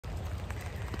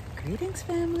Greetings,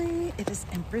 family. It is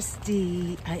Empress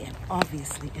D. I am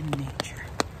obviously in nature,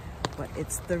 but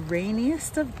it's the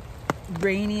rainiest of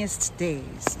rainiest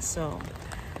days. So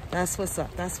that's what's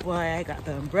up. That's why I got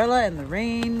the umbrella and the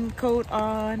raincoat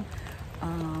on.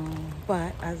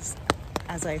 But as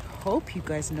I hope you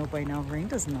guys know by now, rain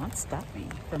does not stop me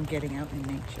from getting out in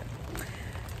nature.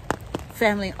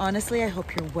 Family, honestly, I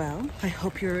hope you're well. I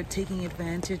hope you're taking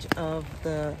advantage of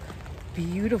the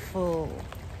beautiful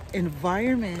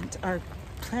environment our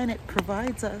planet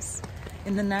provides us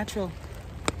in the natural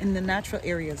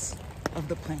areas of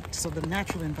the planet. So the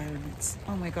natural environments.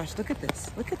 Oh my gosh, look at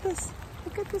this. Look at this.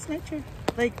 Look at this nature.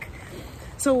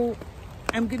 So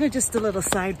I'm gonna just a little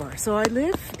sidebar. So I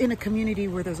live in a community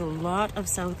where there's a lot of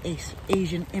South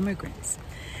Asian immigrants.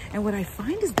 And what I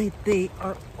find is they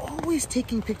are always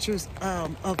taking pictures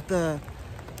of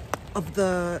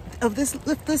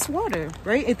this water,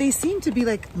 right? They seem to be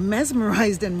like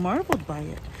mesmerized and marveled by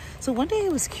it. So one day I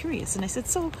was curious and I said,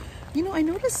 so, I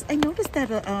noticed that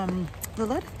a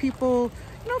lot of people,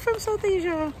 from South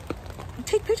Asia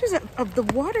take pictures of the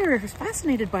water,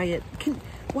 fascinated by it.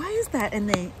 Why is that? And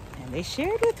they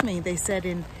shared with me. They said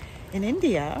in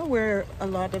India, where a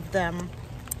lot of them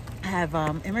have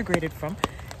immigrated from,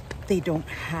 they don't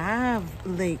have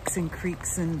lakes and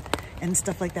creeks and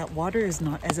stuff like that. Water is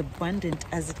not as abundant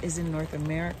as it is in North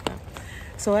America.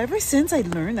 So ever since I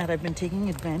learned that, I've been taking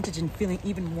advantage and feeling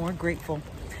even more grateful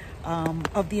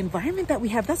of the environment that we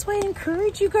have. That's why I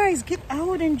encourage you guys, get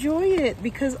out, enjoy it,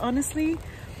 because honestly,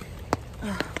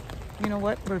 you know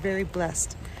what? We're very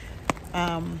blessed.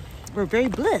 We're very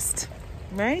blessed,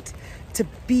 right? To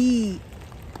be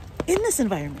in this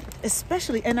environment,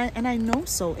 especially, and I know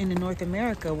so in North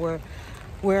America where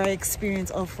I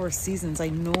experience all 4 seasons. I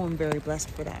know I'm very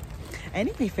blessed for that.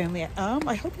 Anyway, family,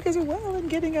 I hope you guys are well and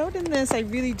getting out in this. I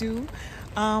really do.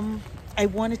 I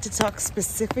wanted to talk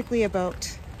specifically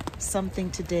about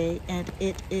something today, and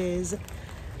it is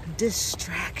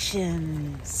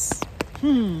distractions.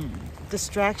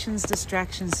 Distractions.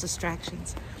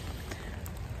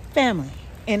 Family,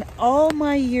 in all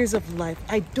my years of life,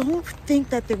 I don't think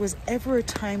that there was ever a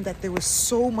time that there was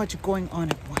so much going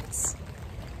on at once.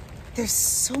 There's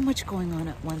so much going on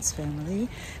at once, family.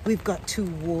 We've got 2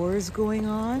 wars going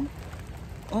on.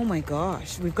 Oh my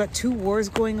gosh, we've got 2 wars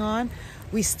going on.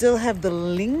 We still have the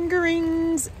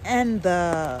lingerings and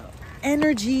the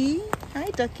energy.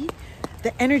 Hi, Ducky.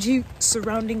 The energy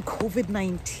surrounding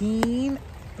COVID-19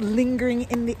 lingering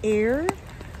in the air.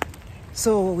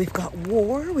 So we've got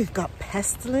war, we've got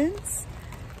pestilence.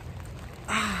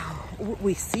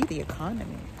 We see the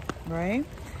economy, right?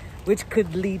 Which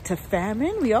could lead to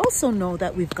famine. We also know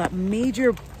that we've got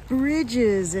major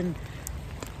bridges and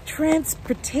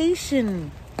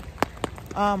transportation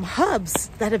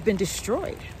hubs that have been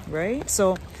destroyed, right?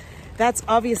 So that's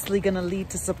obviously going to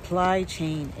lead to supply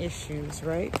chain issues,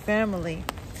 right? Family,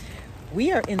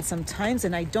 we are in some times,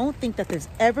 and I don't think that there's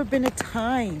ever been a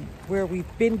time where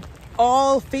we've been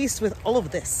all faced with all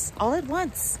of this all at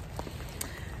once.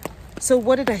 So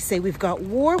what did I say? We've got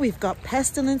war, we've got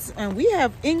pestilence, and we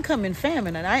have income and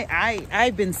famine. And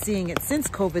I've been seeing it since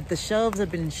COVID. The shelves have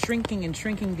been shrinking and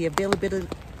shrinking. The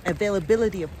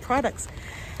availability of products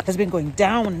has been going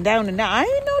down and down and down. I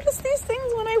notice these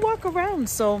things when I walk around.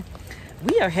 So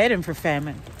we are heading for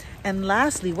famine. And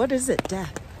lastly, what is it?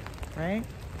 Death, right?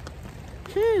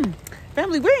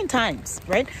 Family, we're in times,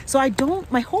 right? So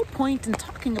my whole point in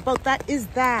talking about that is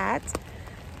that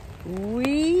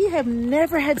we have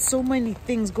never had so many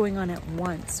things going on at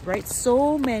once, right?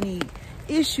 So many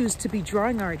issues to be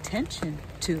drawing our attention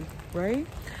to, right?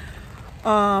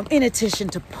 In addition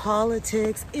to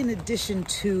politics, in addition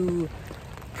to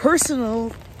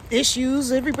personal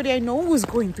issues, everybody I know is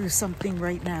going through something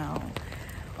right now.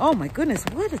 Oh my goodness,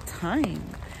 what a time.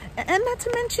 And not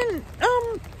to mention,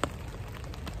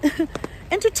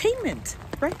 entertainment,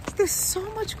 right? There's so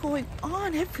much going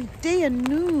on every day, a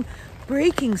new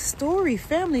breaking story,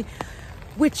 family,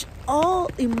 which all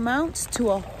amounts to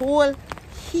a whole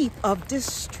heap of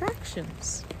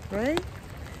distractions, right?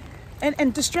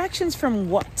 And distractions from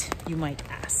what, you might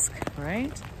ask,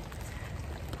 right?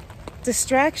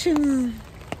 Distraction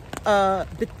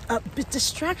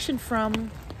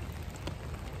from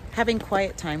having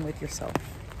quiet time with yourself,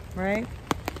 right?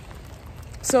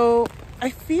 So I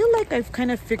feel like I've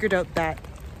kind of figured out that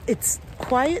it's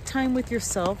quiet time with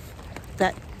yourself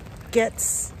that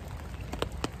gets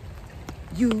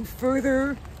you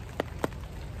further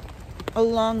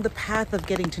along the path of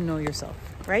getting to know yourself,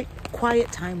 right?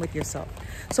 Quiet time with yourself.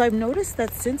 So I've noticed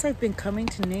that since I've been coming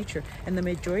to nature, and the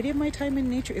majority of my time in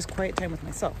nature is quiet time with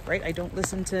myself, right? I don't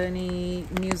listen to any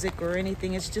music or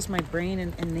anything. It's just my brain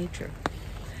and nature.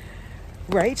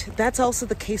 right? That's also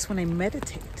the case when I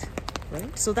meditate,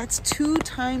 right? So that's 2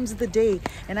 times the day.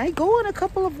 And I go on a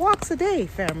couple of walks a day,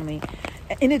 family,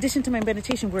 in addition to my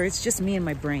meditation where it's just me and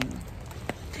my brain.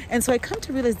 And so I come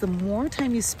to realize the more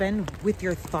time you spend with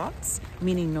your thoughts,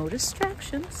 meaning no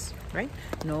distractions, right?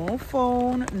 No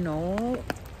phone, no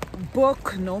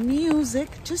book, no music,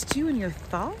 just you and your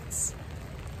thoughts,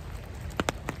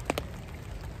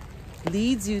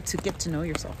 leads you to get to know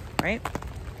yourself, right?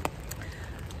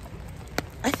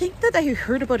 I think that I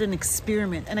heard about an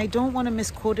experiment, and I don't want to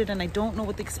misquote it, and I don't know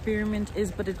what the experiment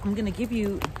is, but I'm going to give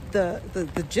you the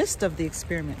gist of the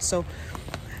experiment. So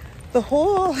the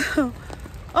whole,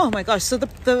 oh my gosh, so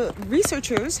the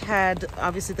researchers had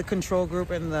obviously the control group,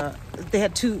 and they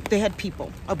had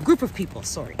people, a group of people,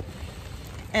 sorry.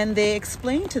 And they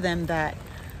explained to them that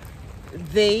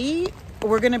they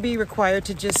were going to be required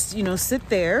to just, sit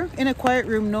there in a quiet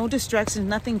room, no distractions,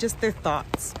 nothing, just their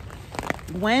thoughts.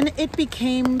 When it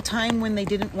became time when they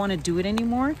didn't want to do it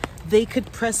anymore, they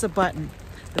could press a button.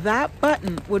 That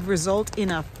button would result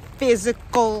in a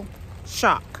physical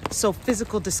shock, so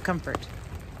physical discomfort.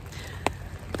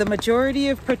 The majority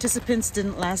of participants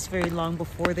didn't last very long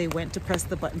before they went to press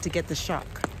the button to get the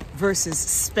shock, versus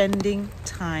spending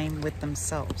time with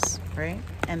themselves, right?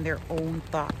 And their own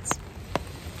thoughts.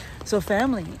 So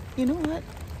family, you know what?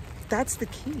 That's the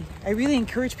key. I really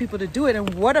encourage people to do it.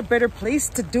 And what a better place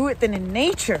to do it than in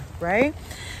nature, right?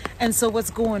 And so what's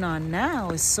going on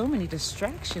now is so many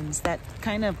distractions that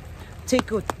kind of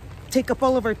take up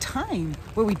all of our time,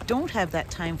 where we don't have that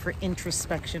time for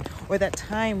introspection or that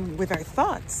time with our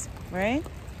thoughts, right?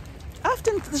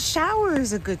 Often the shower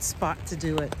is a good spot to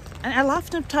do it. And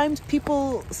oftentimes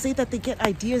people say that they get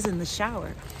ideas in the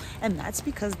shower. And that's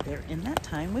because they're in that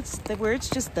time where it's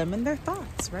just them and their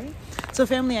thoughts, right? So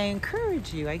family, I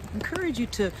encourage you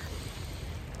to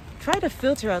try to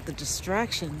filter out the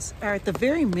distractions, or at the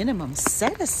very minimum,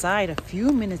 set aside a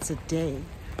few minutes a day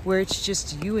where it's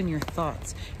just you and your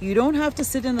thoughts. You don't have to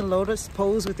sit in the lotus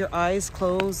pose with your eyes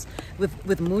closed,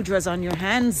 with mudras on your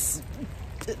hands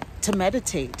to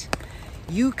meditate.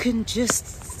 You can just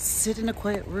sit in a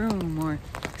quiet room, or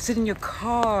sit in your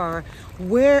car,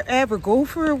 wherever. Go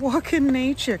for a walk in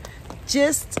nature.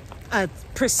 Just a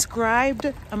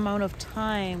prescribed amount of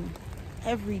time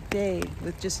every day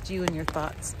with just you and your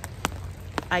thoughts.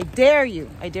 I dare you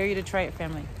to try it,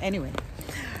 family. Anyway,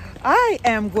 I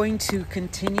am going to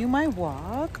continue my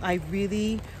walk. I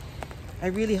really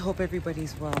hope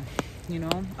everybody's well,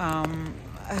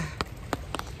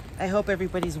 I hope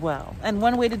everybody's well. And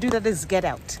one way to do that is get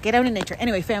out in nature.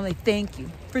 Anyway, family, thank you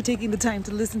for taking the time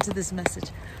to listen to this message.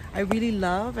 I really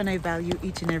love and I value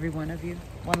each and every one of you.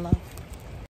 One love.